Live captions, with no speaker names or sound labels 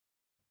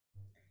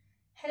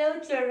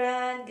Hello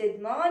children,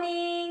 good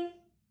morning.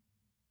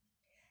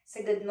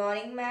 So good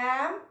morning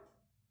ma'am.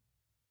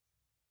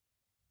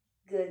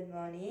 Good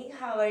morning,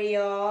 how are you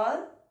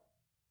all?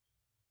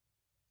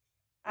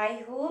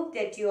 I hope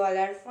that you all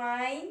are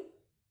fine.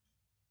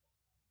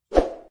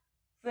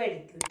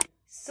 Very good.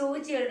 So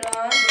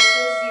children, this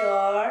is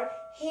your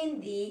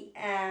Hindi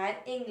and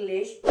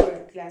English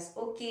oral class.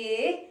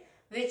 Okay.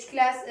 Which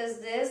class is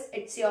this?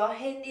 It's your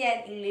Hindi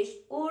and English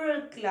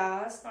oral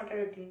class, not a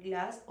written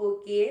class.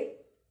 Okay.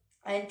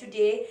 And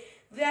today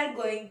we are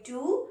going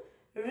to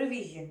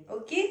revision.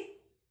 Okay.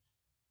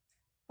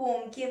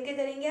 Pome की हम क्या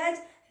करेंगे आज?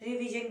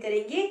 Revision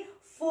करेंगे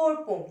 4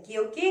 pome की.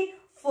 Okay.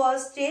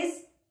 First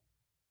is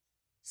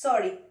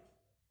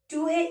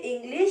to है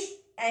English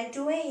and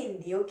 2 है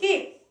Hindi. Okay.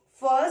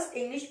 First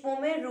English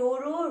pome है रो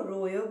रो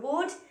रो your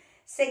boat.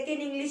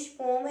 Second English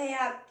pome है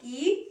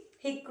आपकी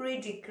hickory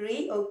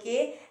decree.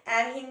 Okay.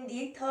 And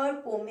Hindi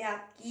third pome है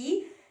आपकी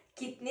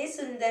कितने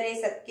सुंदर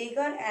है सबके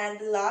घर.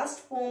 एंड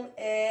लास्ट पोम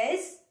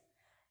इज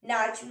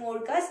नाच मोर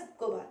का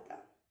सबको भाता.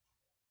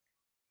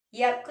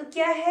 ये आपका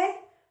क्या है?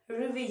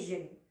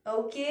 Revision.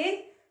 Okay,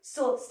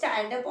 so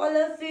stand up all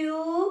of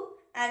you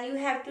and you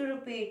have to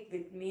repeat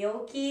with me.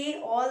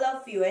 Okay, all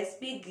of you,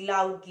 speak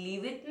loudly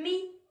with me.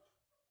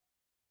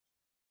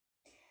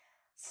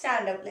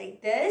 Stand up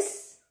like this.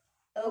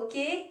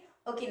 Okay.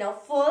 Now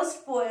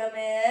first poem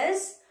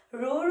is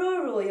row row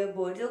row your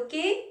boat.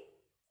 Okay,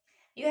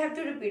 you have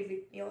to repeat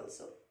with me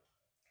also.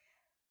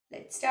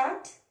 Let's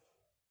start.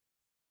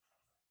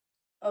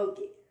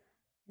 Okay,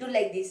 do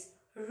like this.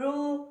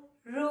 Row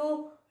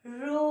row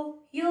row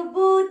your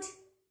boat.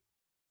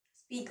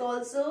 Speak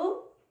also.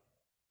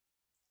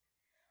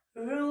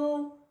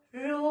 Row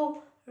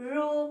row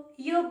row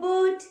your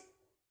boat.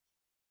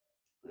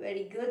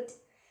 Very good.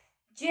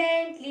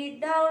 Gently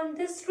down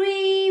the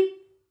stream.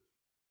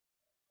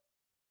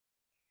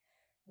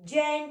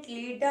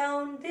 Gently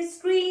down the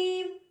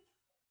stream.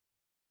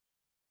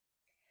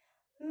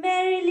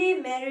 Merrily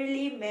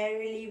merrily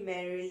merrily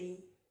merrily.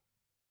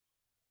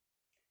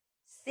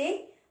 Say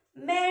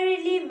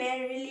merrily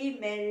merrily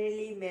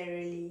merrily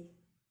merrily.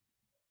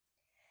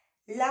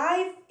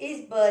 Life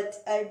is but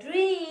a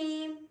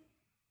dream.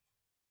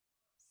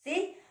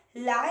 Say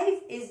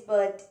life is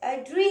but a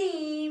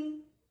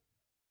dream.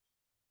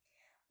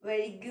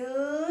 Very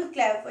good.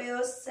 Clap for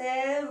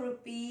yourself.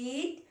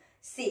 Repeat.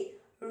 Say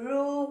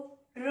row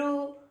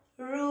row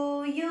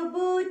row your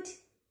boat.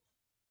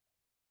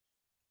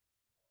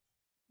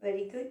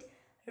 Very good.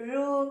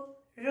 Row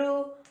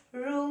row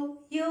row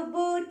your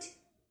boat.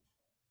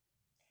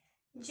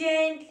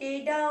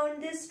 Gently down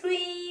the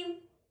stream.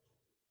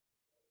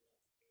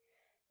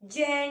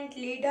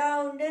 Gently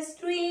down the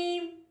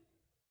stream.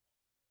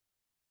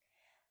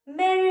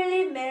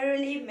 Merrily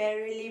merrily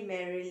merrily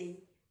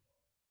merrily.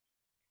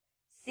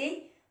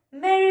 Say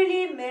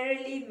merrily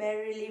merrily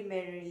merrily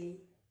merrily.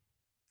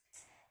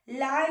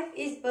 Life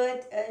is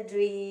but a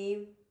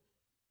dream.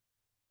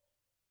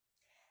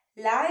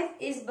 Life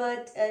is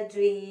but a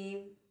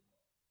dream.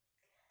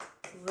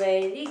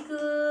 Very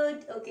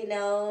good. Okay,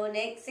 now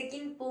next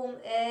second poem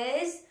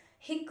is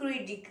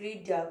Hickory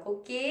Dickory Dock.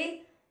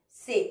 Okay,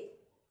 say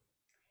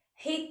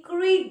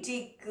Hickory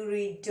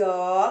Dickory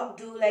Dock.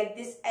 Do like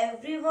this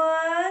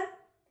everyone.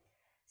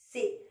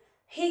 Say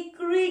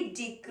Hickory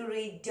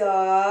Dickory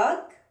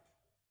Dock.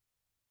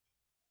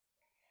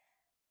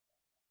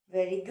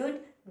 Very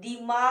good. The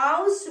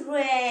mouse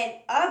ran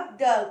up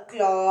the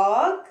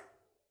clock.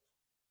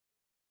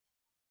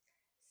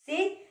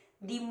 Say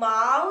the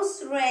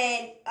mouse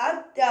ran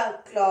up the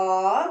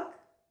clock.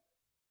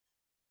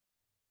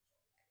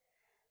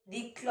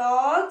 The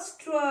clock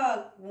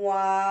struck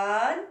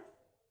 1.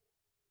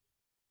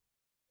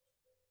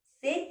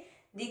 Say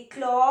the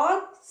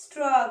clock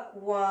struck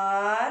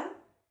 1.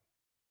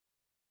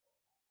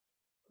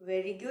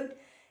 Very good.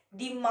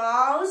 The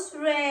mouse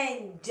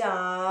ran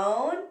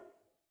down.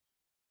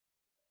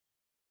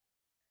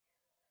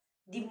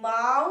 The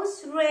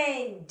mouse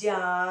ran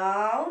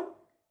down.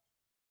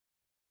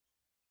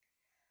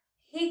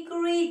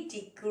 Hickory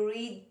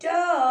dickory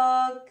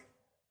dock.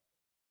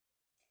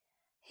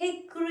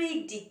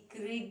 Hickory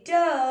dickory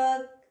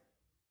dock.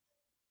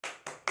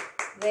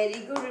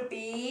 Very good.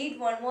 Repeat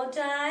one more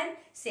time.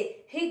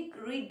 Say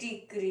Hickory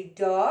dickory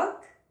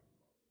dock.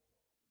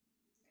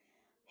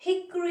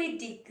 Hickory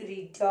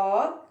dickory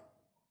dock.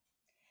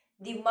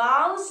 The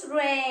mouse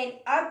ran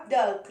up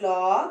the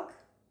clock.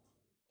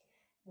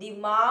 The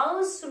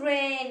mouse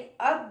ran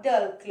up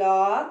the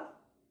clock.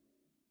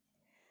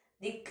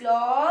 The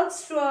clock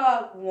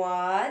struck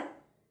 1.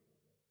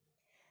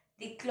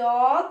 The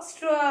clock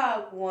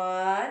struck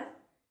 1.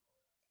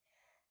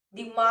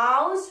 The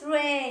mouse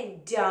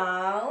ran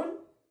down.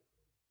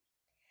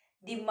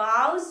 The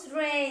mouse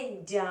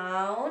ran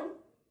down.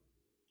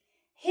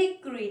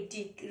 Hickory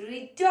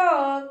dickory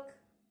dock.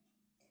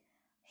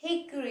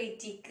 Hickory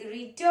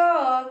dickory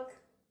dock.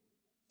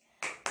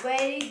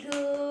 Very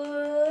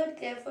good.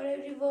 Clap for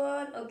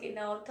everyone. Okay,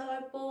 now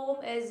third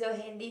poem is your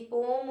Hindi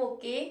poem.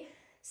 Okay,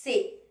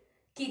 say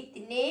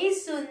कितने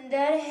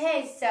सुंदर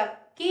है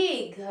सबके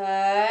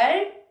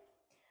घर.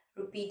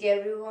 Repeat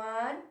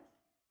everyone.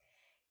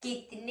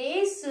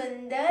 कितने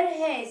सुंदर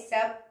हैं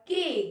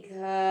सबके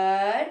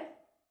घर,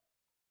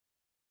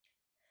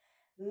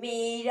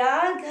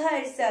 मेरा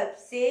घर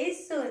सबसे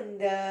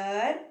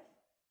सुंदर,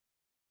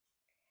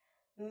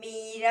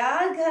 मेरा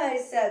घर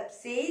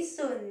सबसे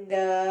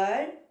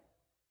सुंदर।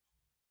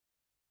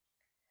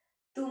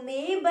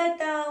 तुम्हें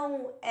बताऊं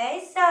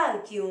ऐसा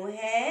क्यों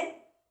है,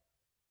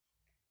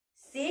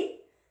 से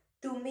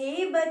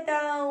तुम्हें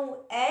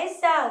बताऊं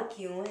ऐसा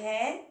क्यों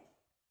है,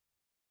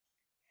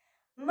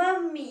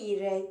 मम्मी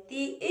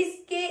रहती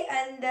इसके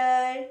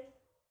अंदर,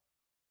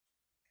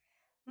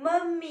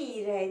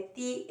 मम्मी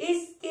रहती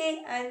इसके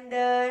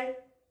अंदर।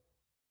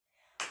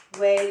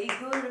 Very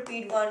good,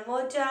 repeat one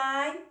more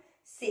time.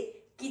 से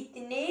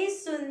कितने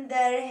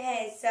सुंदर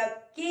हैं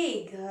सबके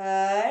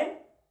घर,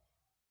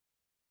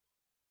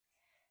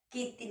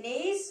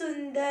 कितने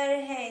सुंदर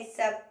हैं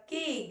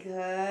सबके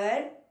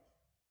घर,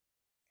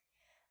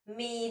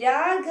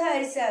 मेरा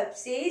घर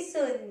सबसे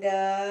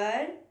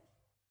सुंदर,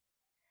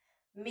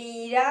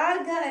 मेरा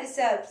घर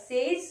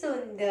सबसे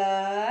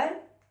सुंदर।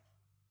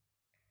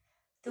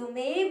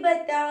 तुम्हें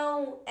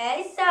बताऊं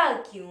ऐसा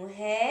क्यों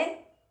है,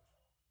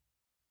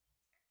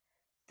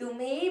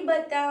 तुम्हें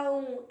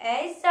बताऊं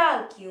ऐसा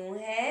क्यों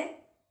है,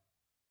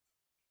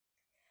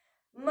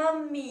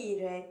 मम्मी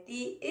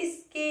रहती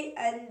इसके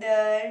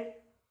अंदर,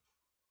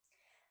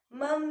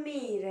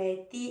 मम्मी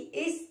रहती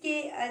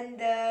इसके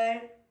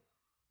अंदर।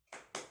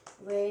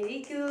 Very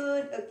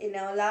good. Okay,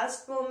 now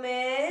last pome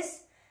is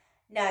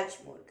नाच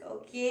मोर का।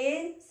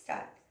 Okay,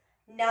 start.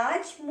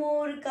 नाच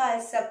मोर का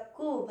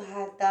सबको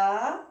भाता,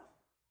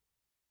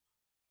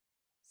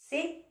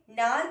 से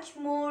नाच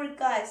मोर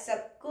का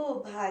सबको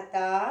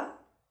भाता,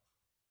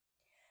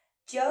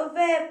 जब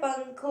वह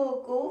पंखों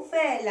को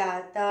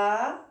फैलाता,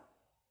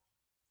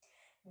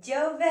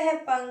 जब वह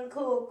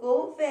पंखों को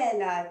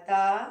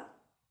फैलाता,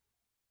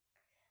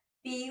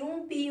 पीहू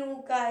पीहू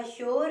का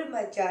शोर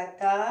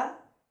मचाता,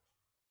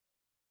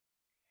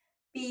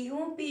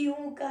 पीहू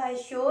पीहू का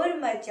शोर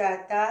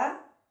मचाता,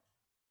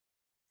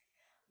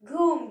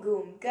 घूम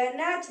घूम कर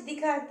नाच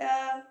दिखाता,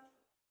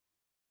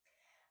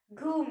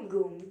 घूम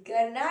घूम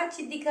कर नाच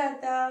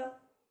दिखाता।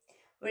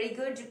 Very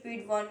good,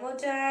 repeat one more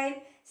time.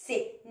 से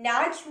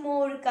नाच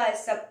मोर का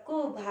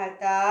सबको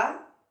भाता,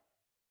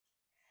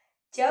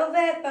 जब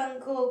वह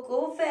पंखों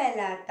को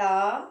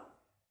फैलाता,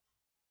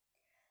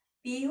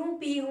 पीहू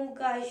पीहू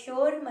का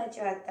शोर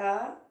मचाता,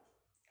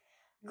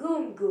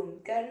 घूम घूम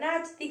कर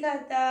नाच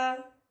दिखाता।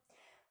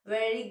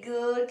 Very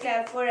good.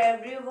 Clap for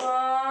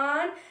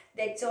everyone.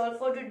 That's all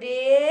for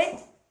today.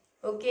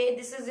 Okay,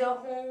 this is your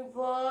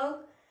homework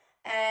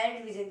and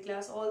revision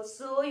class.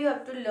 Also, you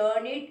have to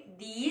learn it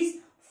these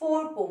 4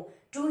 poem,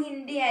 2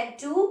 Hindi and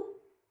 2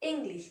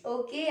 English.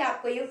 Okay,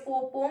 आपको ये 4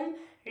 poem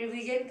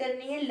revision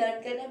करनी है,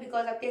 learn करना है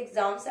because आपके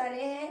exams आ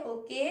रहे हैं.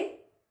 Okay,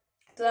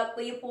 तो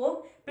आपको ये poem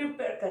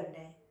prepare करना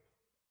है.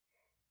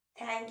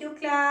 Thank you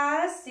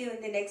class. See you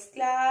in the next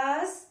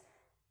class.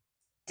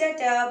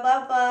 Ta-ta,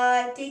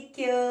 bye-bye. Take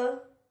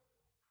care.